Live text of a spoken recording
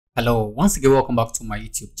Hello, once again, welcome back to my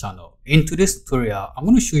YouTube channel. In today's tutorial, I'm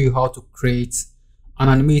going to show you how to create an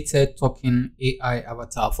animated talking AI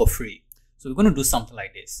avatar for free. So we're going to do something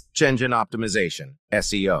like this. Search engine optimization,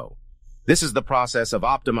 SEO. This is the process of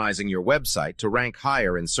optimizing your website to rank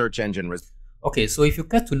higher in search engine results. Okay, so if you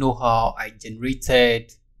care to know how I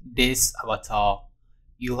generated this avatar,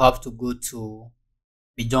 you have to go to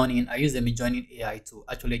Midjourney. I use the Midjourney AI to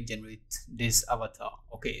actually generate this avatar.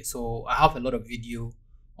 Okay, so I have a lot of video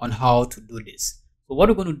on how to do this. So what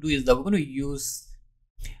we're going to do is that we're going to use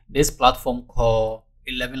this platform called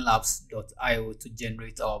 11labs.io to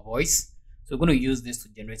generate our voice. So we're going to use this to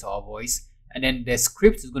generate our voice, and then the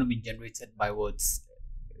script is going to be generated by words.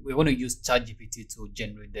 We're going to use ChatGPT to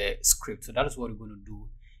generate the script. So that is what we're going to do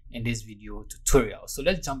in this video tutorial. So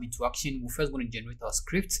let's jump into action. We're first going to generate our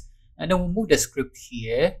script, and then we'll move the script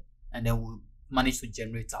here, and then we'll manage to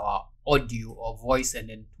generate our audio or voice, and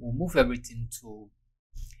then we'll move everything to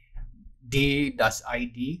d-id.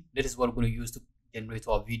 That is what we're going to use to generate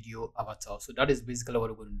our video avatar. So that is basically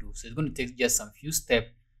what we're going to do. So it's going to take just some few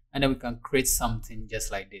steps, and then we can create something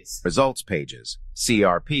just like this. Results pages,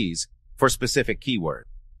 CRPs, for specific keywords.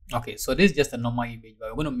 Okay, so this is just a normal image, but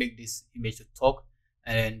we're going to make this image to talk,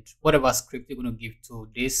 and whatever script you're going to give to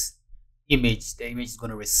this image, the image is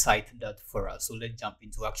going to recite that for us. So let's jump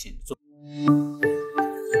into action. So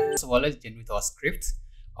first of all, let's generate our script.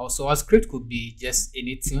 Also, our script could be just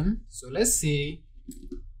anything. So let's see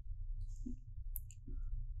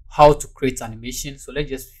how to create animation. So let's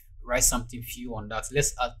just write something few on that.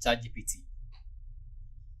 Let's add ChatGPT.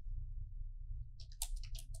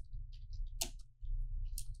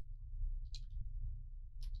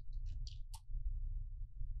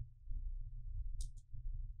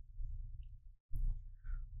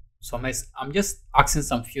 So I'm just asking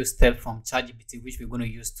some few steps from ChatGPT, which we're going to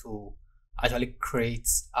use to actually create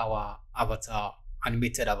our avatar,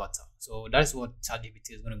 animated avatar. So that's what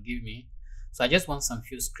ChatGPT is going to give me. So I just want some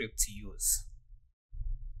few script to use.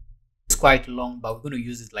 It's quite long, but we're going to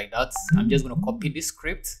use it like that. I'm just going to copy this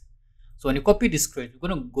script. So when you copy this script, we're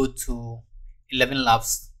going to go to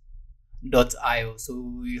 11labs.io.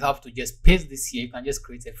 So you have to just paste this here. You can just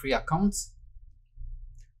create a free account.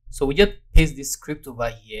 So we just paste this script over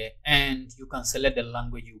here, and you can select the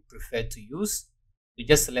language you prefer to use. You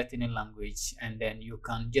just select any language, and then you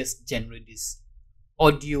can just generate this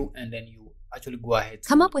audio, and then you actually go ahead to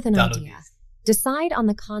come up with an download idea. this. Decide on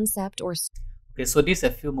the concept or Okay, so this is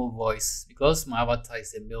a female voice. Because my avatar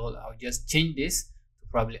is a male, I'll just change this to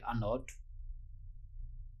probably Arnold.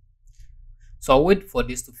 So I'll wait for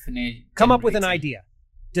this to finish. Come up with an idea.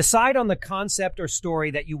 Decide on the concept or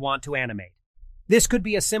story that you want to animate. This could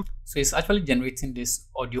be a simple So it's actually generating this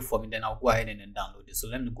audio for me. Then I'll go ahead and then download it. So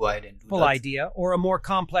let me go ahead and do that. idea or a more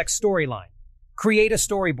complex storyline. Create a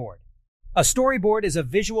storyboard. A storyboard is a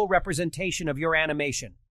visual representation of your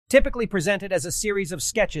animation, typically presented as a series of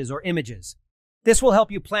sketches or images. This will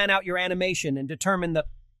help you plan out your animation and determine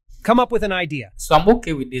come up with an idea. So I'm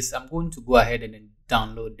okay with this. I'm going to go ahead and then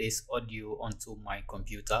download this audio onto my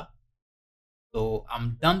computer. So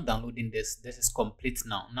I'm done downloading this. This is complete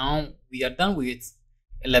now. Now we are done with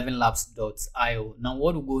 11labs.io. Now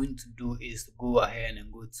what we're going to do is to go ahead and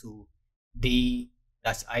go to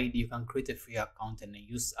d-id. You can create a free account and then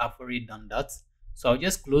use. I've already done that. So I'll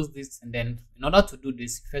just close this, and then in order to do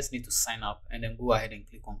this, you first need to sign up and then go ahead and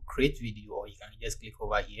click on create video, or you can just click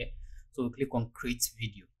over here. So we click on create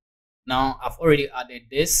video. Now I've already added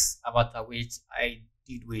this avatar, which I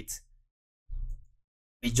did with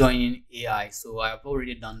Midjourney AI. So I've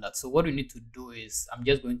already done that. So what we need to do is I'm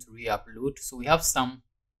just going to re-upload. So we have some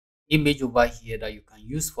image over here that you can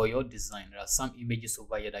use for your design. There are some images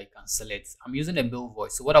over here that you can select. I'm using a male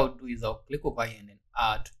voice. So what I'll do is I'll click over here and then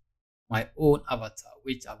add my own avatar,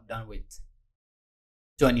 which I've done with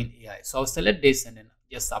Joining AI. So I'll select this and then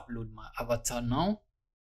just upload my avatar now.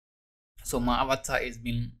 So my avatar is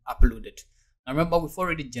being uploaded. Now remember, we've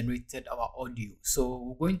already generated our audio.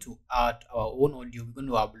 So we're going to add our own audio. We're going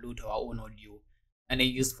to upload our own audio and then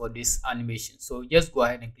use for this animation. So just go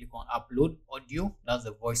ahead and click on upload audio. That's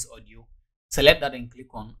the voice audio. Select that and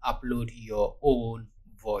click on upload your own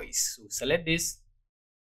voice. So select this.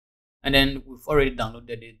 And then we've already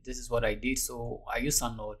downloaded it. This is what I did. So I use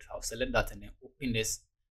Arnold. I'll select that and then open this.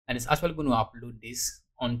 And it's actually going to upload this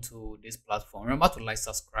onto this platform. Remember to like,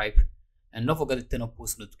 subscribe, and don't forget to turn on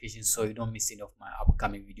post notifications so you don't miss any of my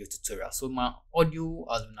upcoming video tutorials. So my audio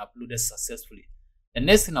has been uploaded successfully. The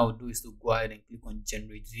next thing I'll do is to go ahead and click on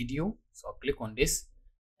generate video. So I'll click on this,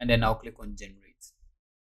 and then I'll click on generate.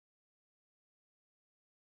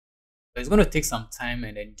 So it's going to take some time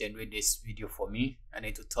and then generate this video for me, and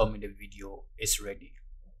then to tell me the video is ready.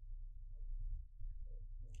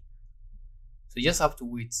 So you just have to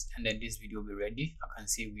wait, and then this video will be ready. I can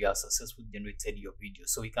see we have successfully generated your video.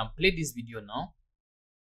 So we can play this video now.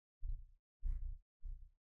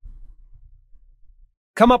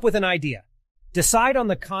 Come up with an idea. Decide on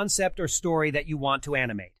the concept or story that you want to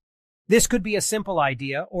animate. This could be a simple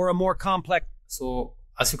idea or a more complex. So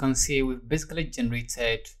as you can see, we've basically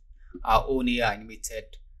generated our own AI animated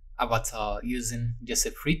avatar using just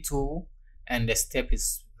a free tool, and the step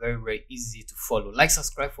is very easy to follow. Like,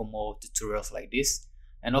 subscribe for more tutorials like this,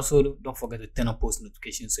 and also don't forget to turn on post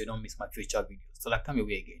notifications so you don't miss my future videos. So like, come your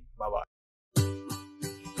way again. Bye bye.